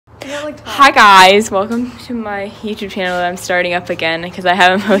Hi guys, welcome to my YouTube channel that I'm starting up again because I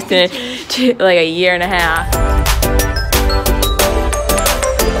haven't posted it to like a year and a half.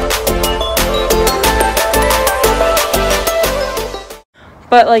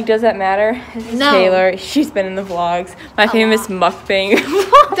 But like, does that matter? This is Taylor. She's been in the vlogs. My famous mukbang.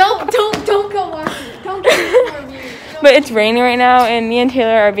 Don't go watch it. Don't get more views. But it's raining right now, and me and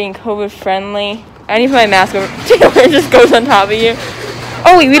Taylor are being COVID friendly. I need to put my mask over. Taylor just goes on top of you.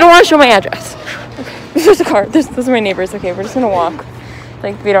 Oh wait, we don't want to show my address. Okay. There's a car. Those are my neighbors. Okay, we're just gonna walk.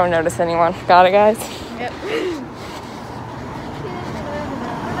 Like we don't notice anyone. Got it, guys? Yep.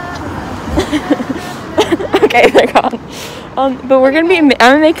 Okay, they're gone. But we're gonna be. I'm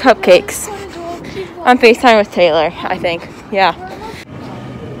gonna make cupcakes on FaceTime with Taylor. I think. Yeah.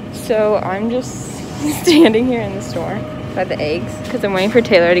 So I'm just standing here in the store by the eggs because I'm waiting for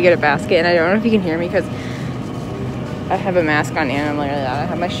Taylor to get a basket, and I don't know if you can hear me because I have a mask on and I'm literally out. I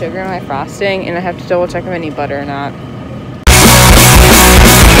have my sugar and my frosting, and I have to double check if I need butter or not.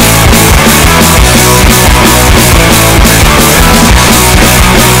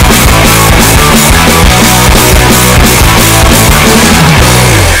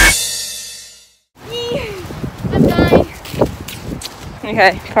 I'm dying.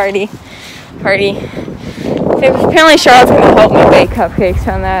 Okay, party. Apparently Charlotte's gonna help me bake cupcakes.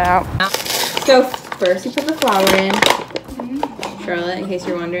 Found that out. So first you put the flour in. Charlotte, in case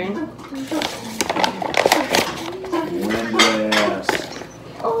you're wondering.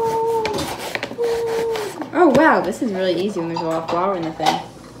 Oh wow, this is really easy when there's a lot of flour in the thing.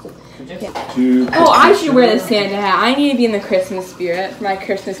 Oh, I should wear the Santa hat. I need to be in the Christmas spirit for my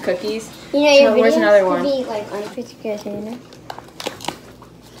Christmas cookies. You know, your where's another videos one? could be like on Christmas Santa.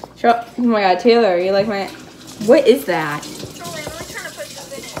 Oh my god, Taylor, you like my... What is that?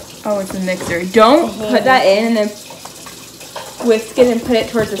 Oh, it's a mixer. Don't put that in and then whisk it and put it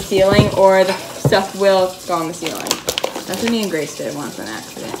towards the ceiling, or the stuff will go on the ceiling. That's what me and Grace did once on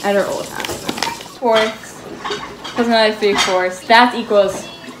accident at our old house. 4/4. That's another 3/4. That equals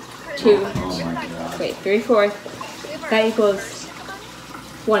 2. Wait, 3/4. That equals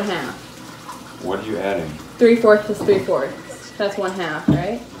 1/2. What are you adding? 3/4 plus 3/4. That's 1/2,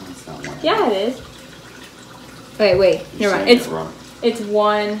 right? It's not one. Yeah, it is. Wait. Never mind. It's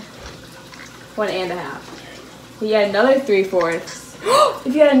 1 1.5. If you had another 3/4.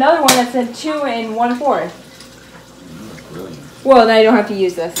 If you had another one that said 2 1/4. Brilliant. Well, then I don't have to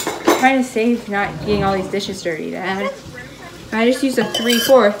use this. I'm trying to save not getting all these dishes dirty, Dad. I just used a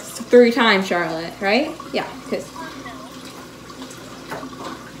 3/4 3 times, Charlotte, right? Yeah, because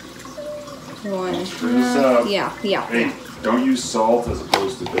 1. Yeah. Hey, don't use salt as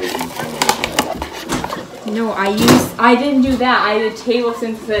opposed to baking soda. No, I didn't do that. I did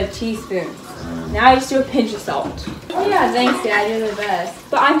tablespoons instead of teaspoons. Now I just do a pinch of salt. Oh yeah, thanks Dad, you're the best.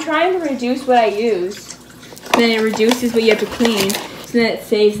 But I'm trying to reduce what I use. Then it reduces what you have to clean, so then it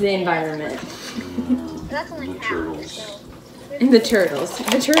saves the environment. That's only The turtles. And the turtles.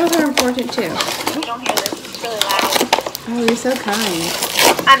 The turtles are important too. You don't hear this. It's really loud. Oh, you're so kind.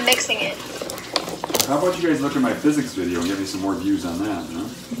 I'm mixing it. How about you guys look at my physics video and get me some more views on that, huh?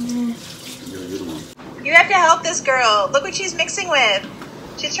 You got a good one. You have to help this girl. Look what she's mixing with.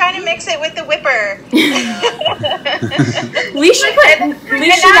 She's trying to mix it with the whipper. Leisha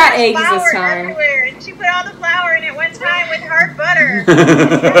got eggs this time. Everywhere. And she put all the flour in at one time with hard butter.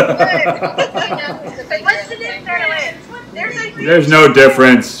 What's the difference? There's no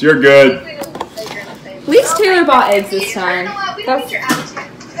difference. You're good. At least Taylor bought eggs this time. No.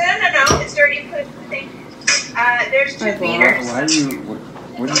 It's dirty. Put it in the thing. There's 2 beaters. Why are you?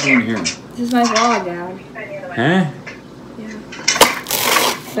 What are you doing here? This is my vlog, Dad. Huh? Yeah.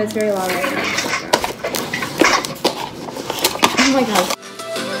 But it's very loud right now. Oh my god.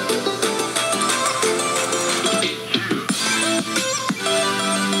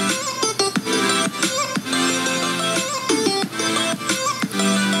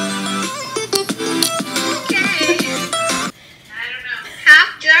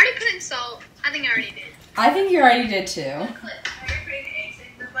 Did I already put in salt? I think I already did. I think you already did too. You're putting eggs in.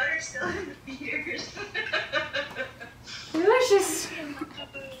 The butter's still in the beaters. It was just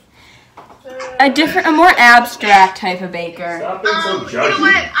a more abstract type of baker. Stop being so You know judgy.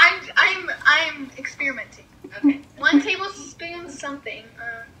 what? I'm experimenting. Okay. 1 tablespoon something.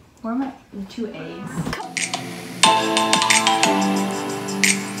 Where am I? 2 eggs.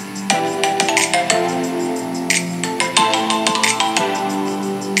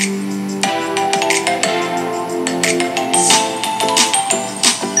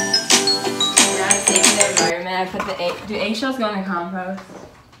 I put the egg. Do eggshells go in the compost?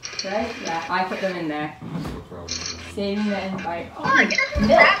 Right? Yeah, I put them in there. Saving the environment. Oh, I guess it's not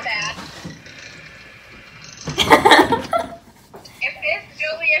that bad.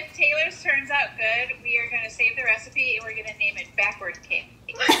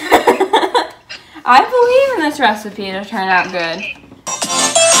 recipe to turn out good.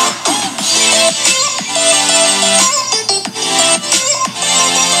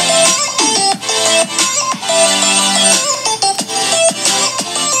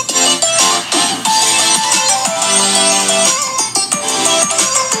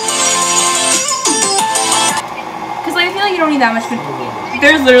 Because I feel like you don't need that much, but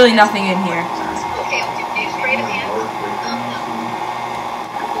there's literally nothing in here. Okay, do you spray the pan?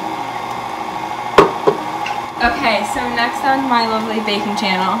 Okay, so next on my lovely baking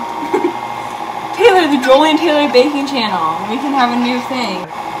channel. Taylor, the Jolie and Taylor baking channel. We can have a new thing.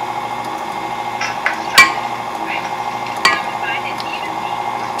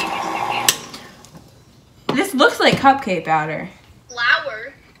 This looks like cupcake batter.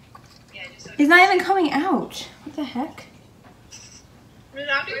 Flour. It's not even coming out. What the heck? The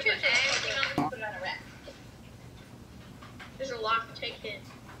doctor took it. Put it on a rack. There's a lot to take in.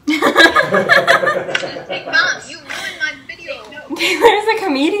 Mom, you ruined my video. Taylor's a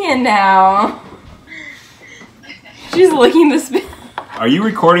comedian now. She's licking the spit. Are you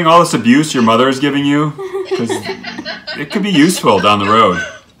recording all this abuse your mother is giving you? Because it could be useful down the road.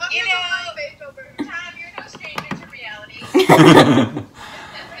 You know, Tom, you're no stranger to reality.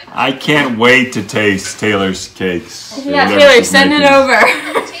 I can't wait to taste Taylor's cakes. Yeah, Whatever Taylor, she's send it making. over.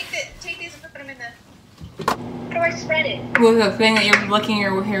 Take these and put them in the... How do I spread it? With the thing that you're licking,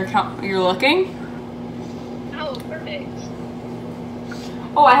 you're looking? Oh, perfect.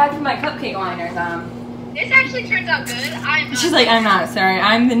 Oh, I have my cupcake liners on. This actually turns out good. She's like, I'm not, sorry.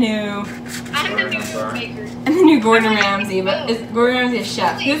 I'm the new baker. I'm the new Gordon Ramsay, but is Gordon Ramsay a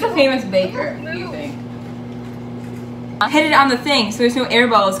chef? Who's the famous baker, do you think? Hit it on the thing so there's no air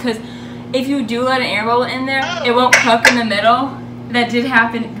bubbles, because if you do let an air bubble in there, it won't cook in the middle. That did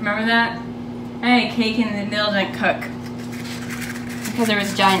happen, remember that? I had a cake in the middle didn't cook because there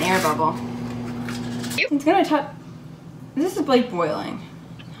was a giant air bubble. It's gonna touch. This is like boiling.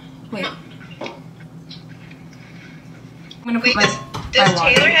 Wait. I'm gonna put Wait, my does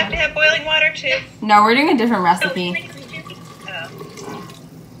water. Taylor have to have boiling water too? No, we're doing a different recipe. Oh.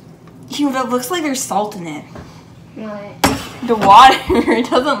 Ew, that looks like there's salt in it. The water, it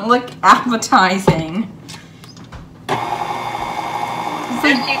doesn't look appetizing. It's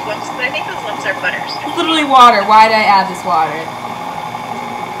There's like deep lumps, but I think those lumps are butters. it's literally water. Why did I add this water?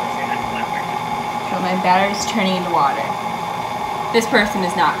 They're not flour. So my batter's turning into water. This person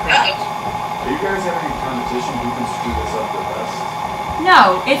is not correct. Are you guys having a competition who can screw this up the best?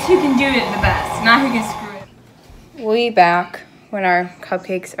 No, it's who can do it the best, not who can screw it. We'll be back when our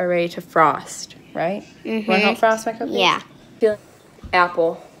cupcakes are ready to frost, right? Want to help frost my cupcakes? Yeah. Feeling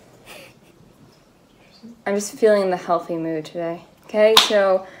apple. I'm just feeling in the healthy mood today. Okay,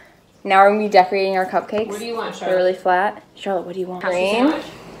 so now we're gonna be decorating our cupcakes. What do you want, They're Charlotte? really flat. Charlotte, what do you want? Green.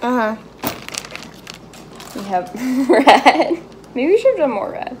 Uh huh. We have red. Maybe we should have done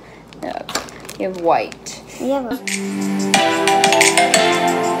more red. No. You have white. Yeah.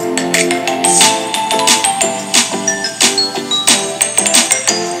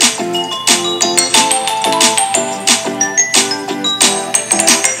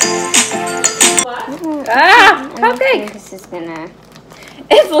 Ah! Cupcake! This is gonna.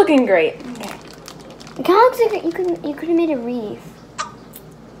 It's looking great. It kind of looks like you could have made a wreath.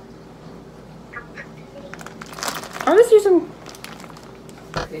 I'll just do some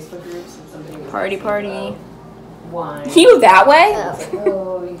Facebook groups and something. party. Wine. You that way?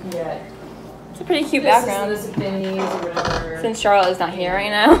 Oh, you can get It's a pretty cute this background. is affinities or whatever. Since Charlotte is not here right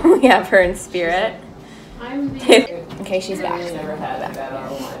now, we have her in spirit. I'm the Okay, she's I back. really never had that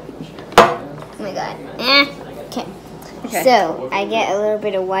wine. Oh my god. Okay. Okay. So I get a little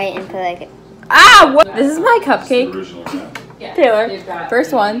bit of white and put like. Ah! What? This is my The cupcake. original one. Yeah, Taylor, they've got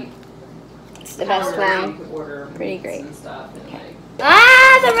first one. It's the best one. Pretty great. And stuff and like,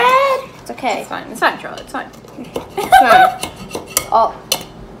 Ah, the red. It's okay. It's fine. It's fine, Charlotte. It's fine. It's fine.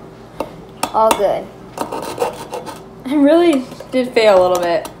 All good. I really did fail a little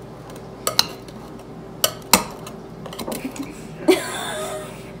bit.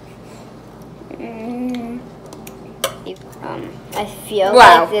 I feel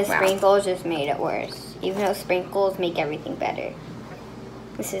Wow, like the wow. sprinkles just made it worse. Even though sprinkles make everything better.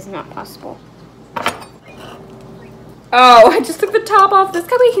 This is not possible. Oh, I just took the top off. This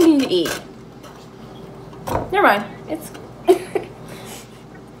cupcake can be eat. Never mind. It's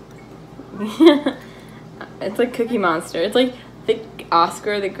it's like Cookie Monster. It's like the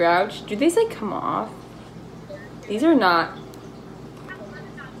Oscar the Grouch. Do these like come off? These are not.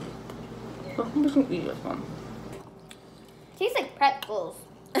 I'm just gonna eat this one. Tastes like pretzels.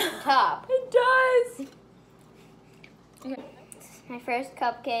 on top. It does. My first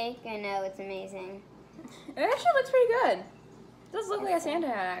cupcake. I know it's amazing. It actually looks pretty good. It does look like a Santa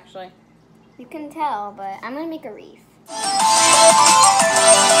hat, actually. You can tell, but I'm gonna make a wreath.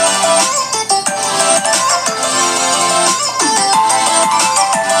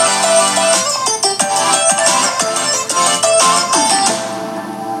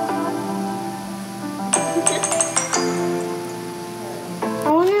 I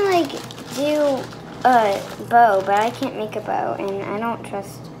wanna like do a bow, but I can't make a bow, and I don't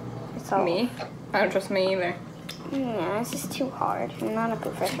trust it's all Me? I don't trust me either. Yeah, this is too hard. I'm not a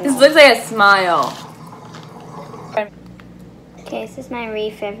professional. This looks like a smile. Okay, this is my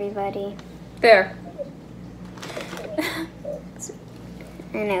wreath, everybody. There.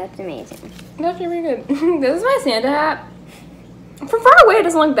 I know, it's amazing. That's really good. This is my Santa hat. From far away, it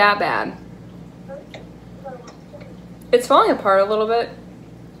doesn't look that bad. It's falling apart a little bit.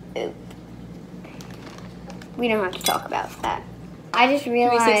 Oop. We don't have to talk about that. I just Can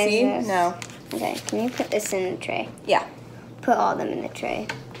realized we succeed? this. No. Okay, can you put this in the tray? Yeah. Put all of them in the tray.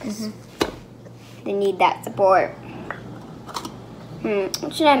 They need that support.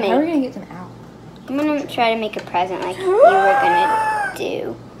 What should I How are we make? gonna get them out? I'm gonna try to make a present like you were gonna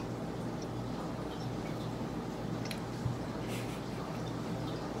do.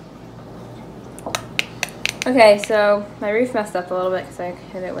 Okay, so my wreath messed up a little bit because I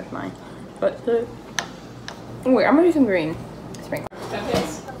hit it with mine. But oh, wait, I'm gonna do some green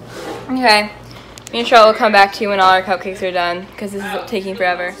sprinkles. Okay, me and Charlotte will come back to you when all our cupcakes are done because this is taking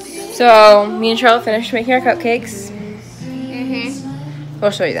forever. So me and Charlotte finished making our cupcakes. We'll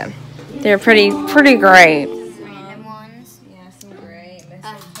show you them. They're pretty great. Random ones. Yeah, some great.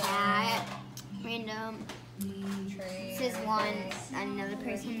 A hat. Random. This is one another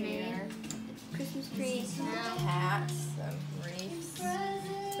person made. Christmas tree. Hats, some wreaths.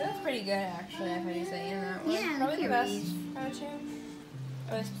 That's pretty good, actually. If I do say in that one. Yeah, Probably the cute best. wreath. Oh, it's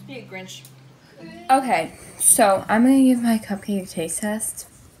supposed to be a Grinch. Okay, so I'm gonna give my cupcake a taste test,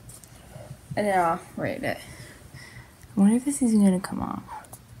 and then I'll rate it. I wonder if this is gonna come off.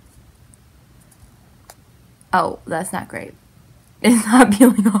 Oh, that's not great. It's not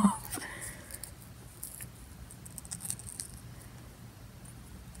peeling off.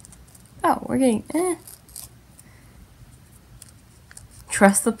 Oh, we're getting,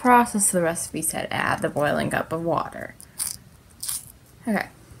 Trust the process, the recipe said. Add the boiling cup of water. Okay.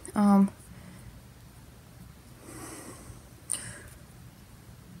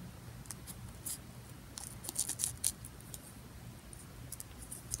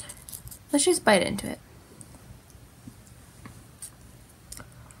 Let's just bite into it.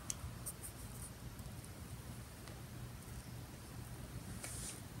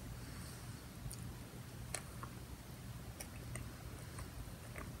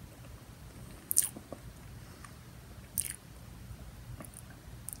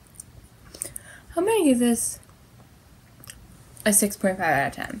 I'm gonna give this a 6.5 out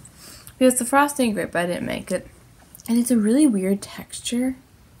of 10 because the frosting grip, I didn't make it, and it's a really weird texture.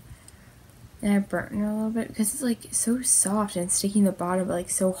 And I burnt it a little bit because it's like so soft and sticking the bottom, but like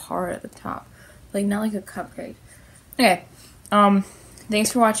so hard at the top, like not like a cupcake. Okay,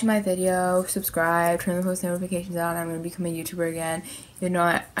 thanks for watching my video. Subscribe, turn the post notifications on. I'm gonna become a YouTuber again, even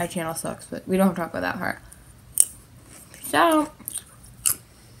though my channel sucks, but we don't have to talk about that part. Peace out.